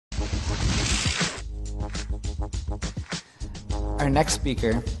Our next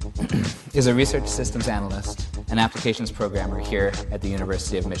speaker is a research systems analyst and applications programmer here at the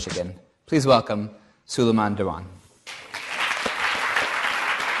University of Michigan. Please welcome Suleman Diwan.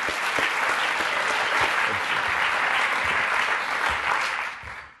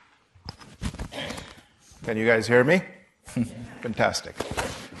 Can you guys hear me? Fantastic.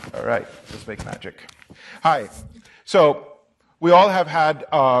 All right, let's make magic. Hi. So we all have had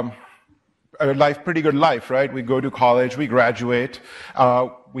a pretty good life, right? We go to college, we graduate,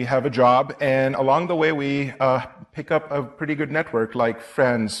 we have a job, and along the way we pick up a pretty good network like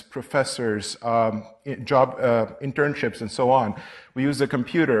friends, professors, job internships, and so on. We use the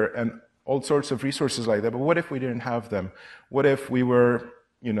computer and all sorts of resources like that, but what if we didn't have them? What if we were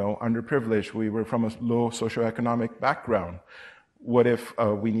underprivileged, we were from a low socioeconomic background? What if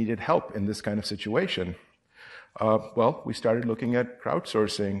we needed help in this kind of situation? Well, we started looking at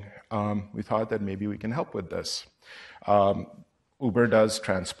crowdsourcing. We thought that maybe we can help with this. Uber does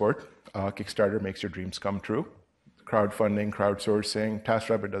transport. Kickstarter makes your dreams come true. Crowdfunding, crowdsourcing,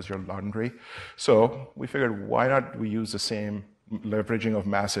 TaskRabbit does your laundry. So we figured, why not we use the same leveraging of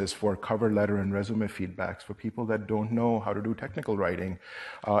masses for cover letter and resume feedbacks for people that don't know how to do technical writing,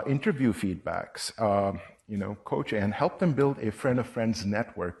 interview feedbacks, coaching, and help them build a friend of friends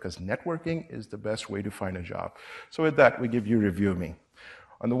network, because networking is the best way to find a job. So with that, we give you Review Me.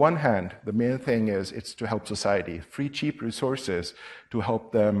 On the one hand, the main thing is it's to help society, free, cheap resources to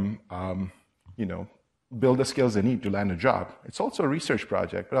help them, build the skills they need to land a job. It's also a research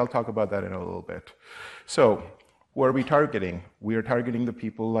project, but I'll talk about that in a little bit. So, who are we targeting? We are targeting the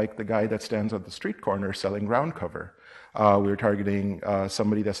people like the guy that stands on the street corner selling ground cover. We're targeting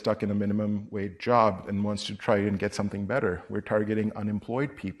somebody that's stuck in a minimum wage job and wants to try and get something better. We're targeting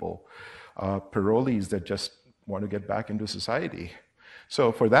unemployed people, parolees that just want to get back into society.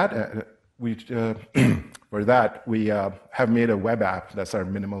 So for that, we have made a web app that's our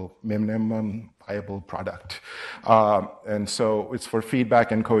minimum viable product. And so it's for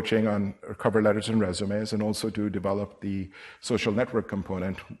feedback and coaching on cover letters and resumes, and also to develop the social network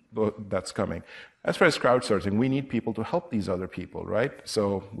component that's coming. As far as crowdsourcing, we need people to help these other people, right?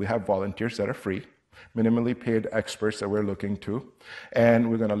 So we have volunteers that are free, minimally paid experts that we're looking to,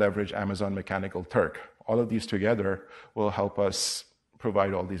 and we're going to leverage Amazon Mechanical Turk. All of these together will help us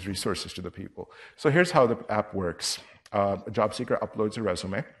provide all these resources to the people. So here's how the app works. A job seeker uploads a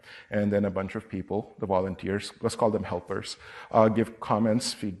resume, and then a bunch of people, the volunteers, let's call them helpers, give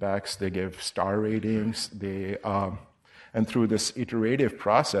comments, feedbacks, they give star ratings, and through this iterative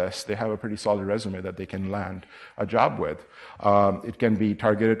process, they have a pretty solid resume that they can land a job with. It can be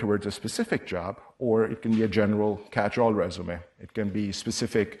targeted towards a specific job, or it can be a general catch-all resume. It can be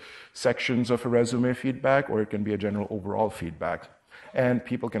specific sections of a resume feedback, or it can be a general overall feedback. And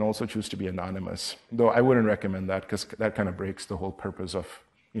people can also choose to be anonymous, though I wouldn't recommend that because that kind of breaks the whole purpose of,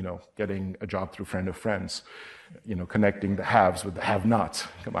 getting a job through friend of friends, connecting the haves with the have-nots.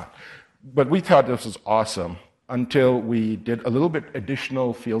 Come on. But we thought this was awesome until we did a little bit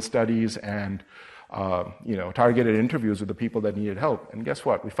additional field studies and, targeted interviews with the people that needed help. And guess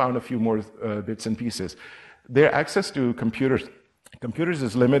what? We found a few more bits and pieces. Their access to computers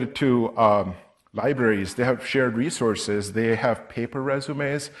is limited to libraries. They have shared resources. They have paper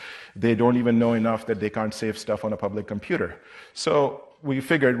resumes. They don't even know enough that they can't save stuff on a public computer. So we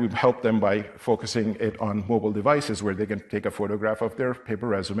figured we'd help them by focusing it on mobile devices where they can take a photograph of their paper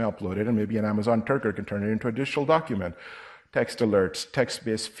resume, upload it, and maybe an Amazon Turker can turn it into a digital document. Text alerts,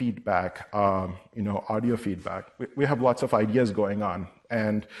 text-based feedback, audio feedback. We have lots of ideas going on.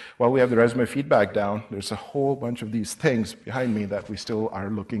 And while we have the resume feedback down, there's a whole bunch of these things behind me that we still are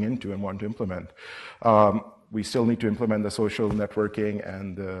looking into and want to implement. We still need to implement the social networking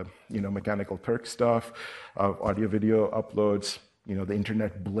and the Mechanical Turk stuff, audio-video uploads, the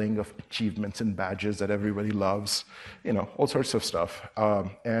internet bling of achievements and badges that everybody loves, all sorts of stuff.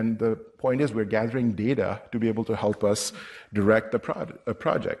 And the point is we're gathering data to be able to help us direct the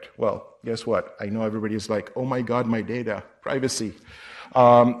project. Well, guess what? I know everybody's like, oh my God, my data, privacy.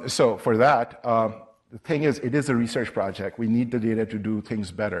 So for that, the thing is, it is a research project. We need the data to do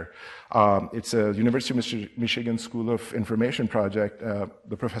things better. It's a University of Michigan School of Information project.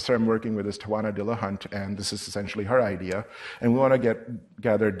 The professor I'm working with is Tawana Dillahunt, and this is essentially her idea. And we want to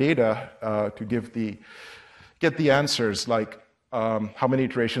gather data to get the answers, like how many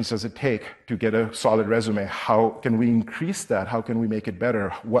iterations does it take to get a solid resume? How can we increase that? How can we make it better?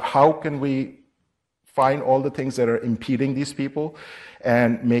 How can we find all the things that are impeding these people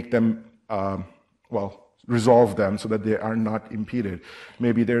and make them resolve them so that they are not impeded.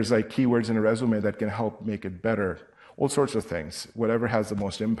 Maybe there's like keywords in a resume that can help make it better. All sorts of things, whatever has the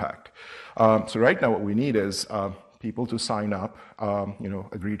most impact. So right now what we need is people to sign up,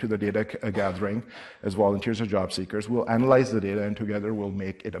 agree to the data gathering as volunteers or job seekers. We'll analyze the data, and together we'll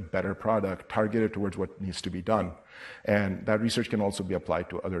make it a better product, targeted towards what needs to be done. And that research can also be applied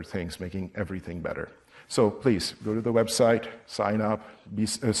to other things, making everything better. So please, go to the website, sign up,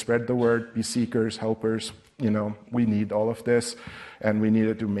 spread the word, be seekers, helpers. We need all of this, and we need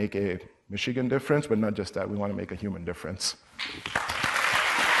it to make a Michigan difference, but not just that, we want to make a human difference.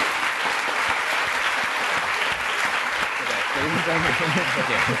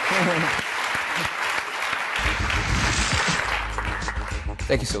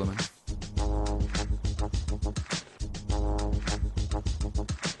 Thank you, Suleman.